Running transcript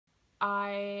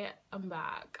I am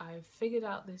back. I've figured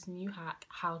out this new hack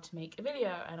how to make a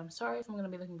video, and I'm sorry if I'm going to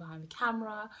be looking behind the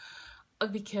camera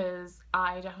because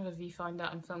I don't have a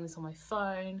viewfinder. I'm filming this on my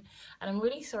phone, and I'm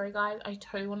really sorry guys. I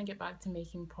totally want to get back to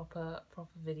making proper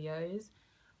videos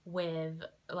with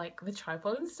like the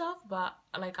tripod and stuff, but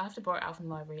like I have to borrow it out from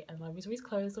the library and the library's always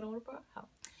closed and I want to borrow it out.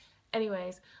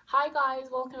 Anyways, hi guys,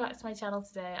 welcome back to my channel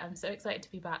today. I'm so excited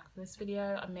to be back for this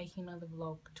video. I'm making another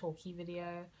vlog talkie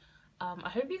video. I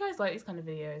hope you guys like these kind of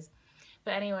videos.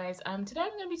 But anyways, today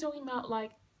I'm going to be talking about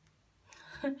like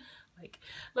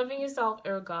loving yourself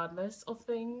regardless of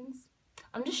things.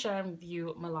 I'm just sharing with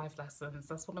you my life lessons.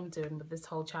 That's what I'm doing with this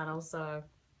whole channel, so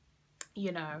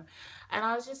you know. And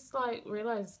I was just like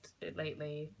realized it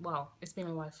lately, well, it's been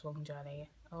a lifelong journey.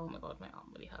 Oh my god, my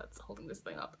arm really hurts holding this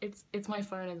thing up. It's my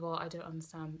phone as well. I don't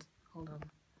understand. Hold on.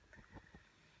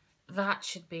 That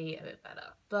should be a bit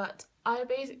better. But I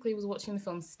basically was watching the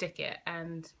film Stick It,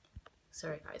 and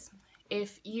sorry guys.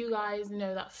 If you guys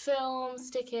know that film,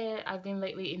 Stick It, I've been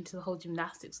lately into the whole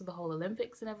gymnastics of the whole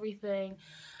Olympics and everything.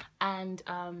 And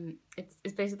it's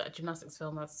basically that gymnastics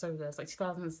film that's so good. It's like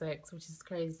 2006, which is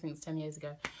crazy, I think it's 10 years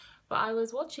ago. But I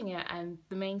was watching it, and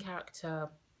the main character,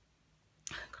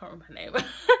 I can't remember her name,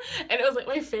 and it was like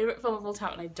my favourite film of all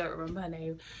time, and I don't remember her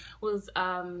name, was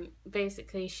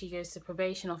basically she goes to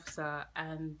probation officer,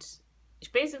 and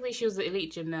basically she was an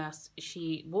elite gymnast.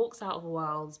 She walks out of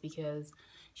Worlds because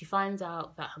she finds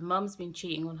out that her mum's been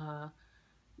cheating on her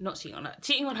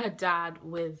dad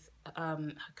with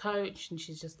her coach, and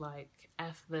she's just like,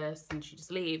 F this, and she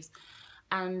just leaves.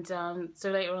 And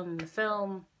so later on in the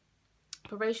film,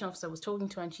 probation officer was talking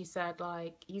to her, and she said,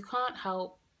 like, you can't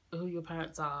help who your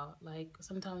parents are. Like,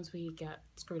 sometimes we get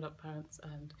screwed up parents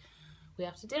and we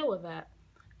have to deal with it.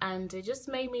 And it just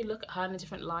made me look at her in a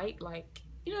different light. Like,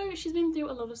 you know, she's been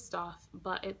through a lot of stuff,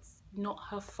 but it's not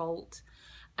her fault.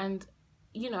 And,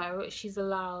 you know, she's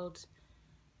allowed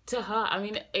to her. I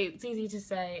mean, it's easy to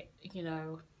say, you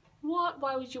know,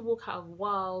 why would you walk out of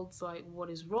Worlds? Like, what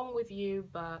is wrong with you?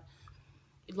 But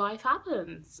life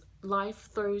happens. Life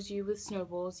throws you with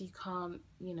snowballs. You can't,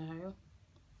 you know.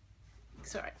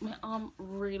 Sorry, my arm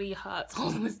really hurts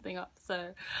holding this thing up,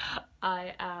 so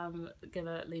I am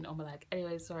gonna lean on my leg.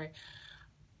 Anyway, sorry.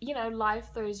 You know, life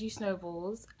throws you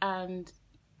snowballs, and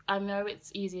I know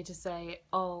it's easier to say,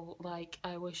 oh, like,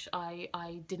 I wish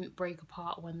I didn't break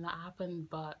apart when that happened,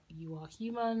 but you are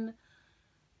human.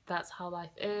 That's how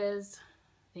life is.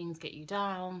 Things get you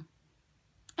down,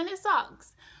 and it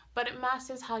sucks, but it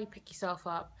matters how you pick yourself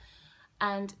up.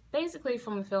 And basically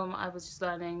from the film, I was just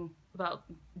learning about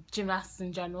gymnastics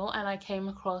in general, and I came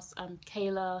across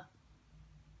Kayla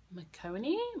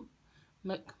McMaroney.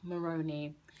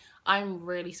 I'm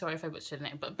really sorry if I butchered her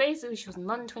name, but basically she was in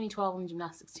London 2012 on the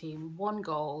gymnastics team, won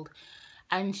gold,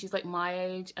 and she's like my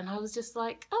age, and I was just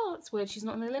like, oh, it's weird she's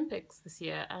not in the Olympics this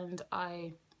year. And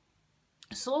I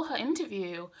saw her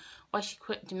interview why she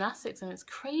quit gymnastics, and it's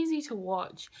crazy to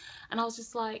watch, and I was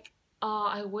just like, oh,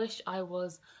 I wish I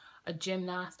was a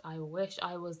gymnast. I wish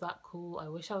I was that cool. I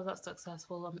wish I was that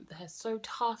successful. They're so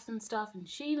tough and stuff. And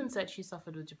she even said she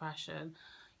suffered with depression,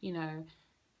 you know,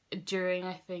 during,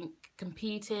 I think,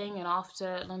 competing and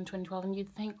after London 2012. And you'd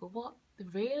think, what,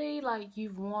 really? Like,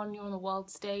 you've won, you're on the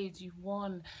world stage, you've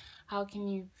won. How can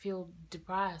you feel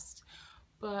depressed?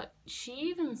 But she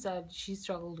even said she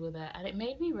struggled with it, and it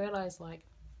made me realize, like,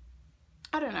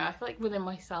 I don't know, I feel like within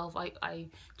myself, I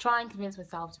try and convince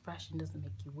myself depression doesn't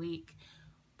make you weak.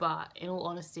 But in all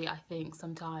honesty, I think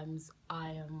sometimes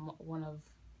I am one of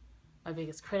my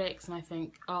biggest critics, and I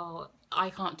think, oh,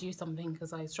 I can't do something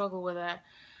because I struggle with it,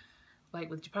 like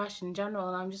with depression in general.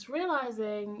 And I'm just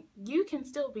realizing you can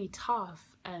still be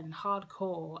tough and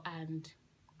hardcore and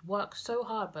work so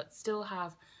hard, but still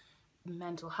have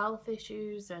mental health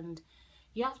issues, and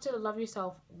you have to love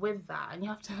yourself with that, and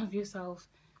you have to love yourself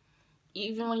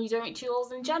even when you don't reach your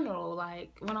goals in general.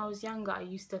 Like, when I was younger, I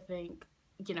used to think,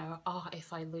 you know, oh,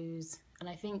 if I lose, and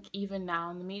I think even now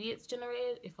in the media it's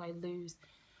generated, if I lose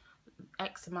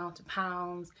X amount of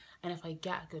pounds and if I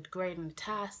get a good grade on a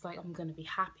test, like, I'm gonna be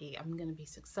happy, I'm gonna be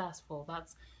successful.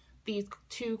 That's, these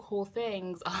two core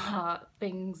things are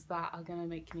things that are gonna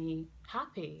make me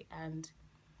happy. And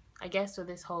I guess with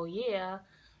this whole year,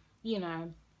 you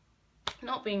know,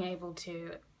 not being able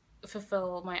to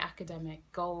fulfill my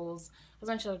academic goals as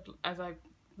much as I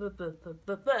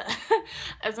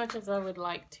as much as I would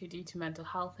like to due to mental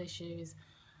health issues,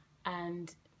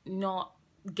 and not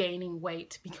gaining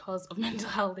weight because of mental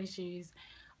health issues,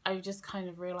 I just kind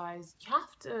of realized you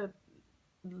have to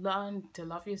learn to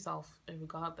love yourself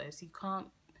regardless. You can't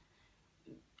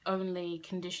only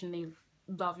conditionally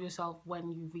love yourself when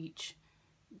you reach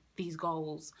these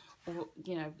goals, or,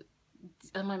 you know,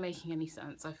 am I making any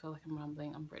sense? I feel like I'm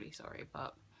rambling. I'm really sorry,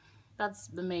 but that's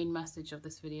the main message of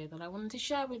this video that I wanted to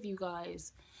share with you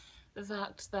guys. The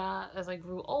fact that as I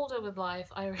grew older with life,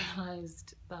 I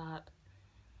realized that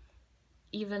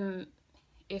even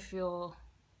if you're,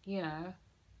 you know,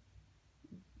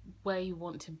 where you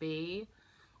want to be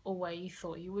or where you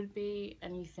thought you would be,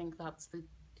 and you think that's the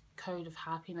code of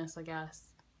happiness, I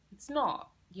guess, it's not.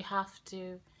 You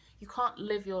can't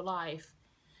live your life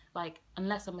like,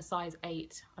 unless I'm a size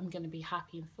 8, I'm going to be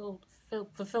happy and feel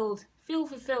fulfilled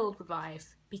with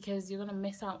life, because you're going to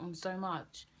miss out on so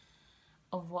much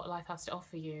of what life has to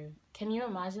offer you. Can you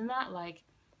imagine that? Like,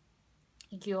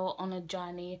 you're on a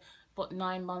journey, but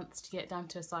 9 months to get down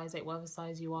to a size 8, whatever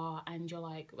size you are, and you're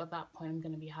like, at that point I'm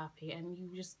going to be happy, and you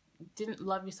just didn't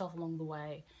love yourself along the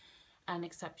way and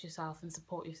accept yourself and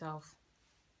support yourself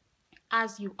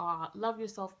as you are. Love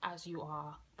yourself as you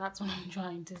are. That's what I'm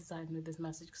trying to send with this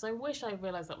message, because I wish I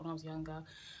realised that when I was younger, and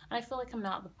I feel like I'm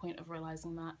now at the point of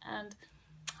realising that, and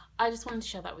I just wanted to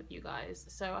share that with you guys.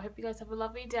 So I hope you guys have a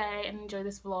lovely day and enjoy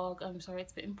this vlog. I'm sorry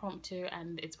it's a bit impromptu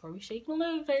and it's probably shaking all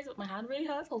over the place, but my hand really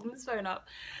hurts holding this phone up.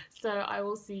 So I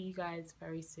will see you guys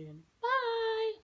very soon. Bye!